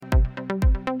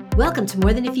Welcome to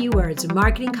More Than a Few Words, a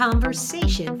marketing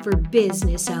conversation for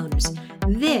business owners.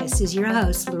 This is your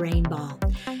host, Lorraine Ball.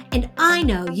 And I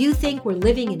know you think we're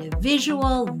living in a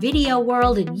visual, video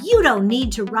world and you don't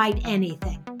need to write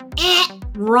anything.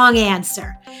 Wrong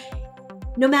answer.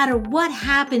 No matter what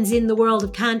happens in the world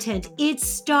of content, it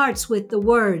starts with the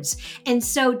words. And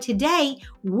so today,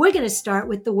 we're going to start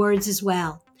with the words as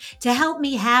well. To help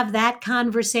me have that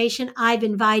conversation, I've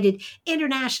invited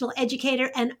international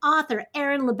educator and author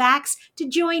Erin LeBax to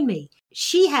join me.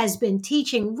 She has been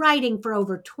teaching writing for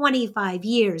over 25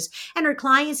 years, and her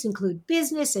clients include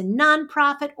business and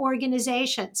nonprofit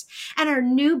organizations. And her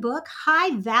new book,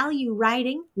 High Value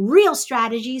Writing, Real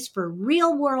Strategies for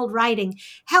Real-World Writing,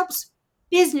 helps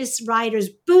business writers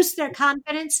boost their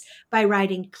confidence by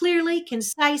writing clearly,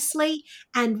 concisely,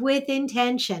 and with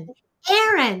intention.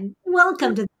 Erin,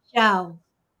 welcome to the show.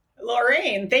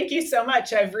 Lorraine, thank you so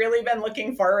much. I've really been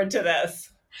looking forward to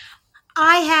this.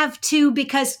 I have too,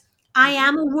 because I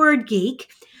am a word geek,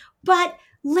 but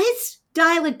let's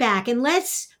dial it back and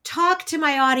let's talk to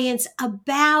my audience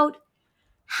about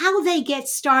how they get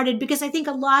started, because I think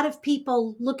a lot of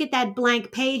people look at that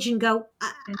blank page and go,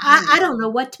 I don't know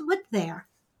what to put there.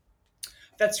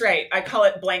 That's right. I call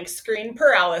it blank screen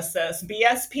paralysis,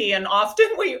 BSP, and often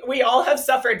we all have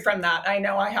suffered from that. I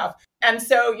know I have. And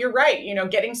so you're right.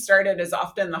 Getting started is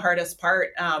often the hardest part.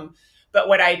 But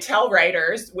what I tell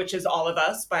writers, which is all of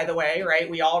us, by the way, right?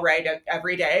 We all write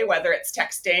every day, whether it's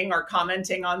texting or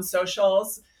commenting on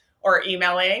socials or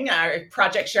emailing,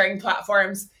 project sharing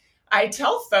platforms. I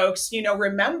tell folks,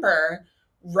 remember,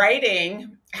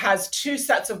 writing has two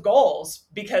sets of goals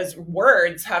because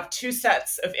words have two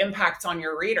sets of impacts on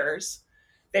your readers.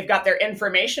 They've got their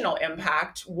informational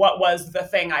impact. What was the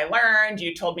thing I learned?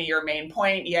 You told me your main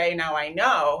point. Yay, now I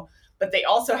know. But they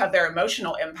also have their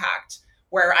emotional impact,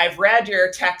 where I've read your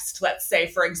text, let's say,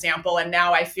 for example, and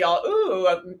now I feel,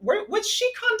 was she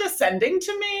condescending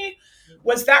to me?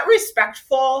 Was that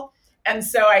respectful? And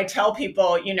so I tell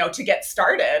people, to get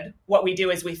started, what we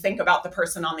do is we think about the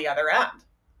person on the other end.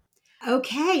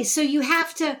 Okay, so you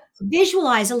have to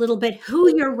visualize a little bit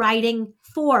who you're writing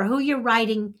for, who you're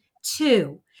writing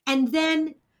to. And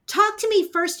then talk to me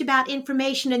first about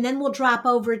information, and then we'll drop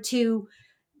over to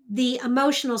the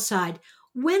emotional side.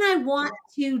 When I want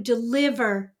to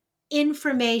deliver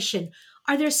information,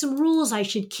 are there some rules I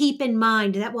should keep in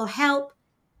mind that will help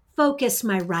focus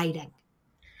my writing?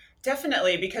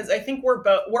 Definitely, because I think we're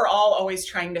all always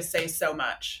trying to say so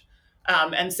much.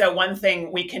 And so one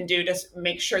thing we can do to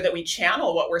make sure that we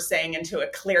channel what we're saying into a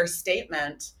clear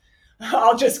statement,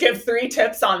 I'll just give 3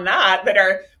 tips on that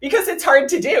are, because it's hard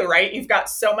to do, right? You've got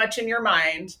so much in your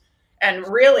mind. And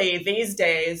really these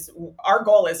days, our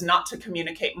goal is not to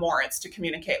communicate more, it's to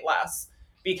communicate less,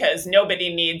 because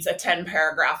nobody needs a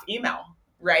 10-paragraph email,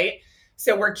 right?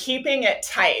 So we're keeping it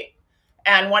tight.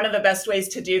 And one of the best ways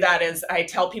to do that is I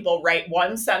tell people, write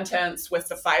one sentence with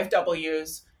the 5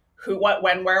 W's, who, what,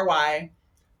 when, where, why.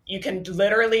 You can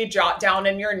literally jot down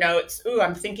in your notes,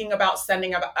 I'm thinking about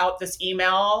sending out this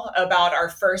email about our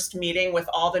first meeting with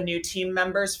all the new team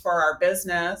members for our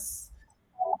business.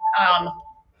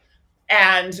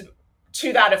 And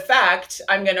to that effect,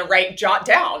 I'm going to jot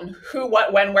down who,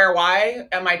 what, when, where, why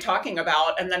am I talking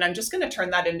about? And then I'm just going to turn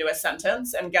that into a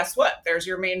sentence. And guess what? There's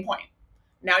your main point.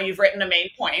 Now you've written a main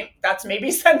point. That's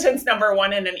maybe sentence number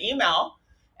 1 in an email.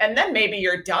 And then maybe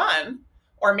you're done.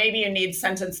 Or maybe you need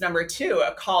sentence number 2,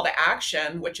 a call to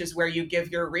action, which is where you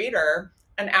give your reader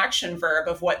an action verb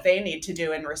of what they need to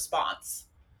do in response.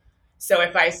 So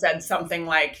if I said something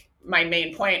like my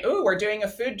main point, we're doing a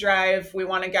food drive. We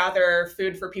want to gather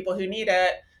food for people who need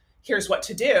it. Here's what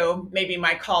to do. Maybe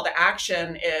my call to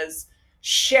action is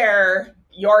share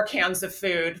your cans of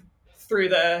food through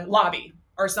the lobby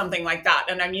or something like that.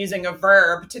 And I'm using a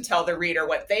verb to tell the reader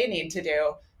what they need to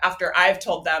do after I've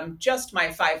told them just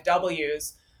my 5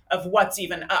 W's of what's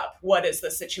even up. What is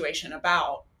the situation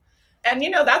about? And,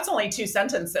 that's only 2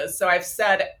 sentences. So I've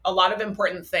said a lot of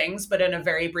important things, but in a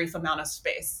very brief amount of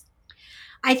space.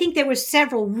 I think there were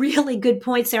several really good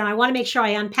points there, and I want to make sure I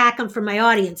unpack them for my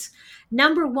audience.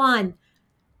 Number 1,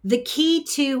 the key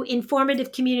to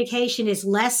informative communication is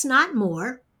less, not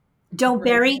more. Don't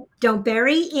bury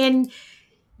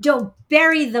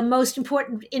the most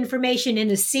important information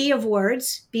in a sea of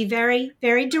words. Be very,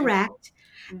 very direct.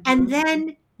 And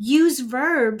then use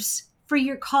verbs for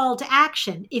your call to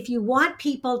action. If you want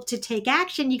people to take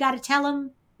action, you got to tell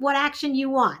them what action you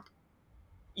want.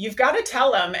 You've got to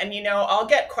tell them. And, I'll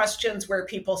get questions where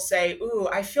people say,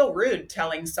 I feel rude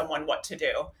telling someone what to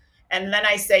do. And then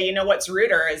I say, you know, what's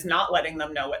ruder is not letting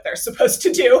them know what they're supposed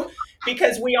to do,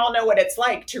 because we all know what it's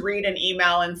like to read an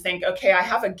email and think, okay, I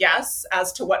have a guess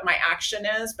as to what my action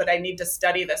is, but I need to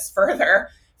study this further.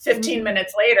 15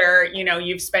 minutes later, you know,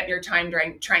 you've spent your time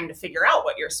trying to figure out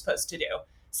what you're supposed to do.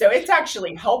 So it's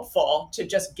actually helpful to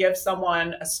just give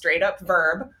someone a straight up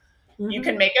verb. You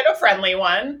can make it a friendly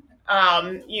one.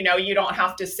 You know, you don't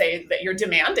have to say that you're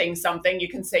demanding something. You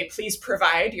can say, please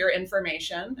provide your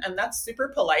information. And that's super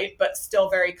polite, but still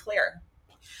very clear.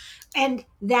 And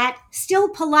that still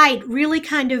polite really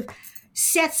kind of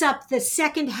sets up the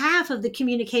second half of the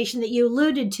communication that you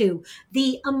alluded to,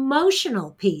 the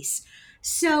emotional piece.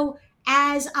 So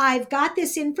as I've got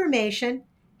this information,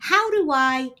 how do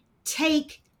I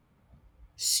take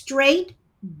straight,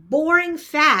 boring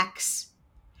facts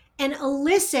and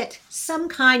elicit some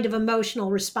kind of emotional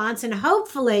response, and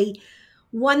hopefully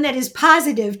one that is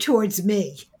positive towards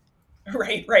me?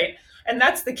 Right, right. And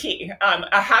that's the key.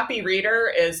 A happy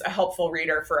reader is a helpful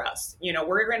reader for us. You know,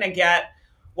 we're going to get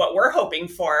what we're hoping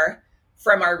for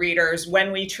from our readers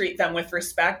when we treat them with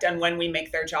respect and when we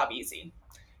make their job easy.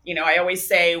 You know, I always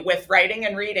say with writing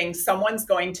and reading, someone's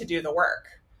going to do the work.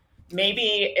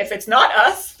 Maybe if it's not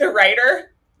us, the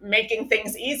writer, making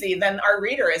things easy, then our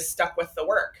reader is stuck with the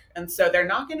work. And so they're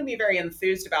not going to be very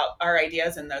enthused about our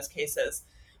ideas in those cases.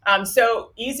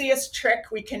 So easiest trick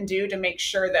we can do to make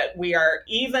sure that we are,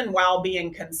 even while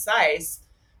being concise,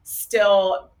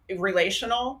 still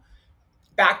relational.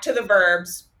 Back to the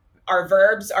verbs. Our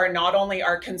verbs are not only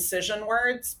our concision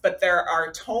words, but they're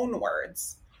our tone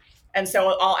words. And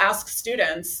so I'll ask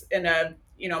students in a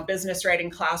business writing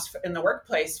class in the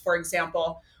workplace, for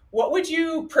example, what would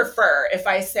you prefer if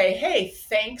I say, hey,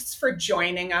 thanks for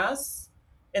joining us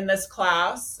in this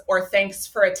class, or thanks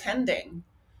for attending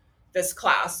this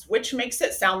class? Which makes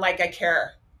it sound like I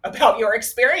care about your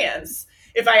experience?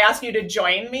 If I ask you to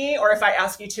join me or if I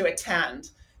ask you to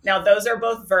attend. Now, those are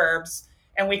both verbs,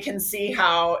 and we can see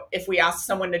how if we ask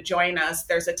someone to join us,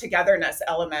 there's a togetherness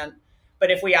element. But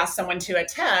if we ask someone to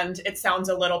attend, it sounds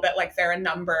a little bit like they're a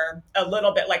number, a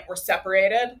little bit like we're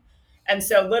separated. And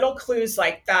so little clues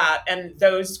like that, and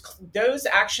those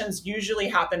actions usually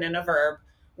happen in a verb,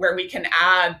 where we can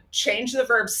change the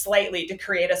verb slightly to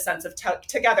create a sense of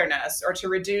togetherness, or to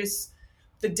reduce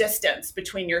the distance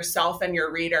between yourself and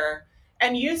your reader,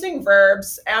 and using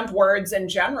verbs and words in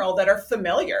general that are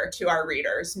familiar to our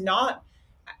readers, not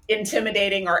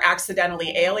intimidating or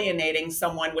accidentally alienating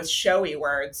someone with showy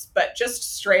words, but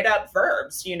just straight up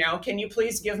verbs. You know, can you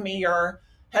please give me your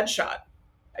headshot?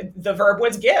 The verb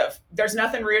was give. There's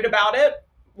nothing rude about it.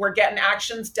 We're getting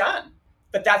actions done.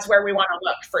 But that's where we want to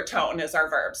look for tone, is our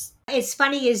verbs. It's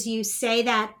funny as you say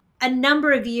that. A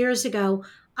number of years ago,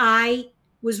 I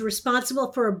was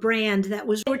responsible for a brand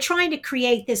we're trying to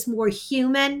create this more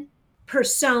human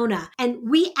persona. And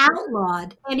we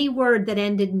outlawed any word that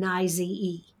ended in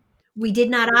IZE. We did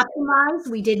not optimize.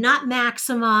 We did not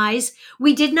maximize.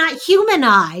 We did not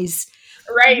humanize.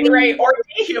 Right. Or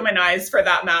dehumanize, for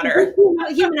that matter.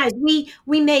 Humanize.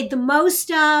 We made the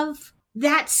most of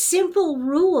that simple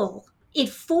rule. It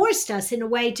forced us in a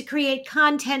way to create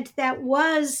content that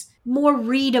was more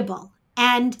readable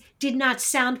and did not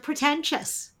sound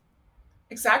pretentious.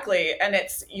 Exactly. And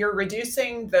you're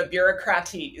reducing the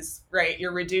bureaucraties, right?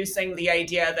 You're reducing the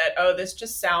idea that, oh, this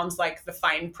just sounds like the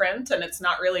fine print and it's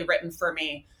not really written for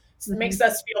me. So it makes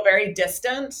us feel very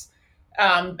distant.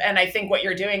 And I think what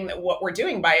we're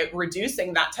doing by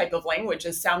reducing that type of language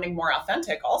is sounding more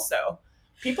authentic also.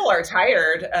 People are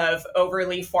tired of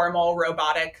overly formal,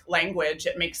 robotic language.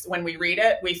 When we read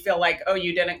it, we feel like, oh,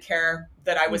 you didn't care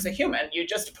that I was a human. You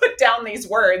just put down these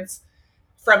words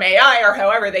from AI or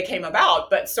however they came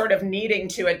about, but sort of needing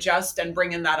to adjust and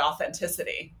bring in that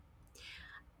authenticity.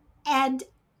 And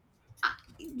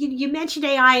you mentioned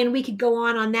AI, and we could go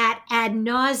on that ad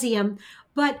nauseum,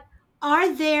 but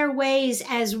are there ways,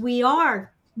 as we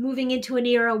are moving into an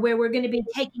era where we're going to be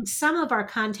taking some of our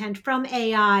content from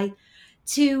AI,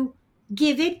 to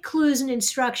give it clues and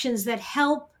instructions that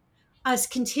help us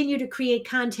continue to create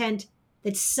content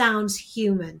that sounds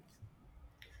human?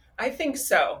 I think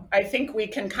so. I think we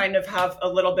can kind of have a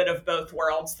little bit of both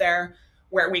worlds there,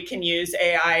 where we can use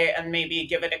AI and maybe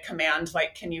give it a command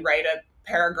like, can you write a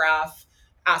paragraph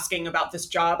asking about this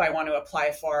job I want to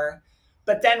apply for?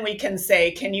 But then we can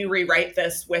say, can you rewrite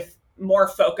this with more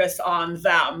focus on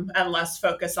them and less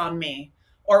focus on me?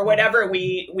 Or whatever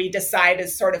we decide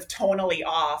is sort of tonally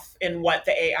off in what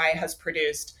the AI has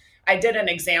produced. I did an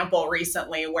example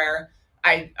recently where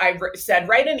I said,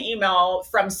 write an email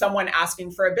from someone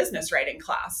asking for a business writing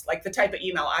class, like the type of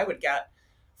email I would get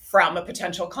from a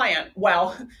potential client?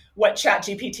 Well, what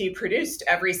ChatGPT produced,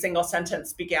 every single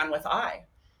sentence began with I.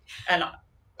 And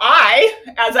I,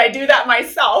 as I do that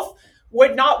myself,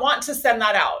 would not want to send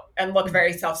that out and look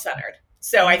very self-centered.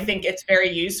 So I think it's very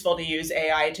useful to use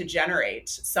AI to generate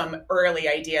some early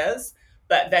ideas,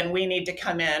 but then we need to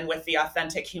come in with the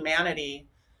authentic humanity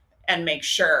and make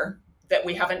sure that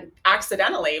we haven't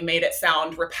accidentally made it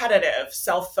sound repetitive,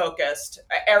 self-focused,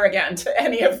 arrogant,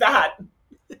 any of that.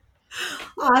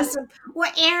 Awesome.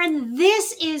 Well, Erin,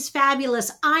 this is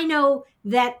fabulous. I know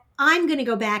that I'm going to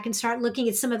go back and start looking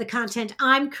at some of the content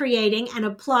I'm creating and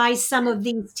apply some of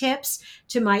these tips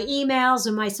to my emails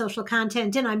and my social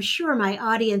content. And I'm sure my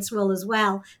audience will as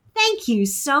well. Thank you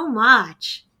so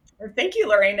much. Thank you,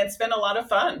 Lorraine. It's been a lot of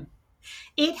fun.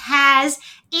 It has.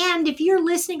 And if you're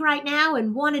listening right now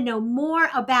and want to know more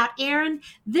about Erin,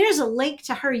 there's a link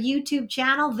to her YouTube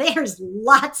channel. There's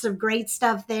lots of great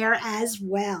stuff there as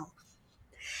well.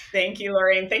 Thank you,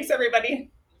 Lorraine. Thanks,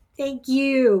 everybody. Thank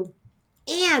you.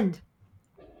 And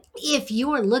if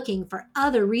you're looking for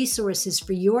other resources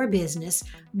for your business,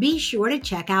 be sure to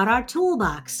check out our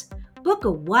toolbox. Book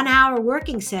a 1-hour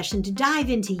working session to dive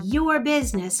into your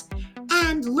business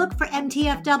and look for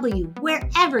MTFW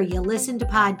wherever you listen to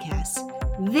podcasts.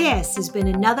 This has been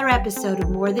another episode of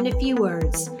More Than a Few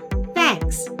Words.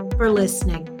 Thanks for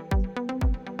listening.